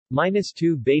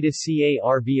-2 beta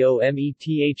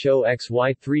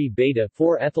carbomethoxy3 beta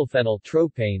 4-ethylphenyl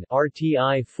tropane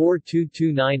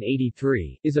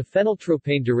RTI-822983 is a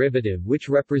phenyltropane derivative which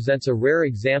represents a rare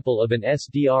example of an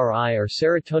SDRI or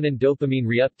serotonin dopamine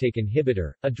reuptake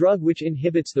inhibitor, a drug which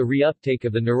inhibits the reuptake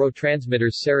of the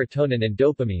neurotransmitters serotonin and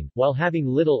dopamine, while having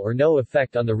little or no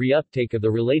effect on the reuptake of the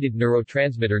related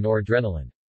neurotransmitter noradrenaline.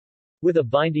 With a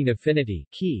binding affinity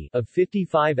Ki of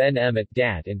 55 nm at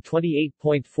DAT and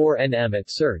 28.4 nm at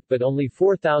SERT but only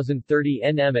 4030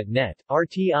 nm at NET,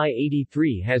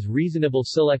 RTI-83 has reasonable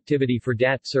selectivity for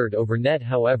DAT-SERT over NET.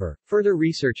 However, further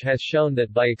research has shown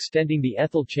that by extending the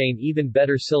ethyl chain even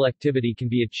better selectivity can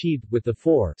be achieved, with the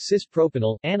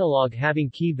 4-cis-propanol analog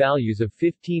having Ki values of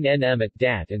 15 nm at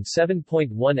DAT and 7.1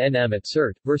 nm at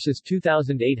SERT, versus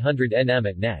 2800 nm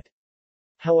at NET.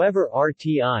 However,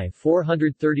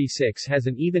 RTI-436 has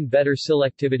an even better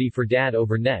selectivity for DAT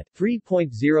over NET,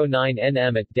 3.09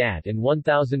 nm at DAT and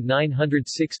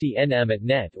 1960 nm at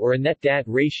NET, or a NET-DAT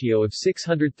ratio of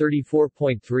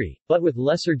 634.3, but with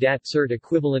lesser DAT-SERT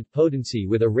equivalent potency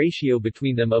with a ratio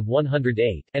between them of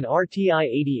 108, and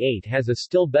RTI-88 has a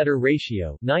still better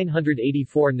ratio,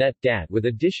 984 NET-DAT, with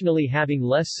additionally having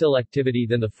less selectivity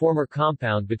than the former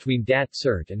compound between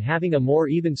DAT-SERT and having a more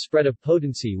even spread of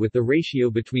potency with the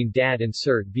ratio between DAT and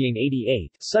SERT being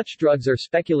 88. Such drugs are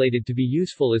speculated to be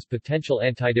useful as potential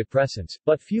antidepressants,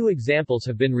 but few examples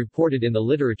have been reported in the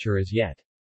literature as yet.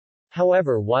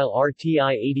 However, while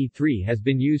RTI-83 has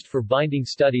been used for binding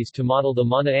studies to model the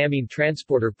monoamine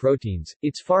transporter proteins,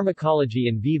 its pharmacology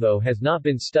in vivo has not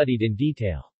been studied in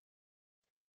detail.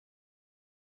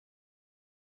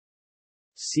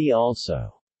 See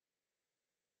also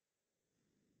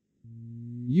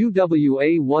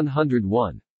UWA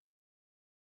 101.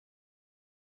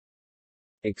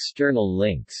 External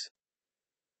links.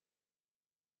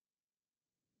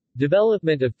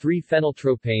 Development of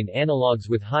 3-phenyltropane analogues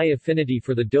with high affinity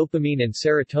for the dopamine and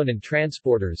serotonin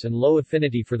transporters and low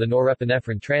affinity for the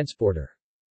norepinephrine transporter.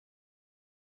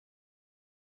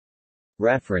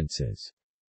 References.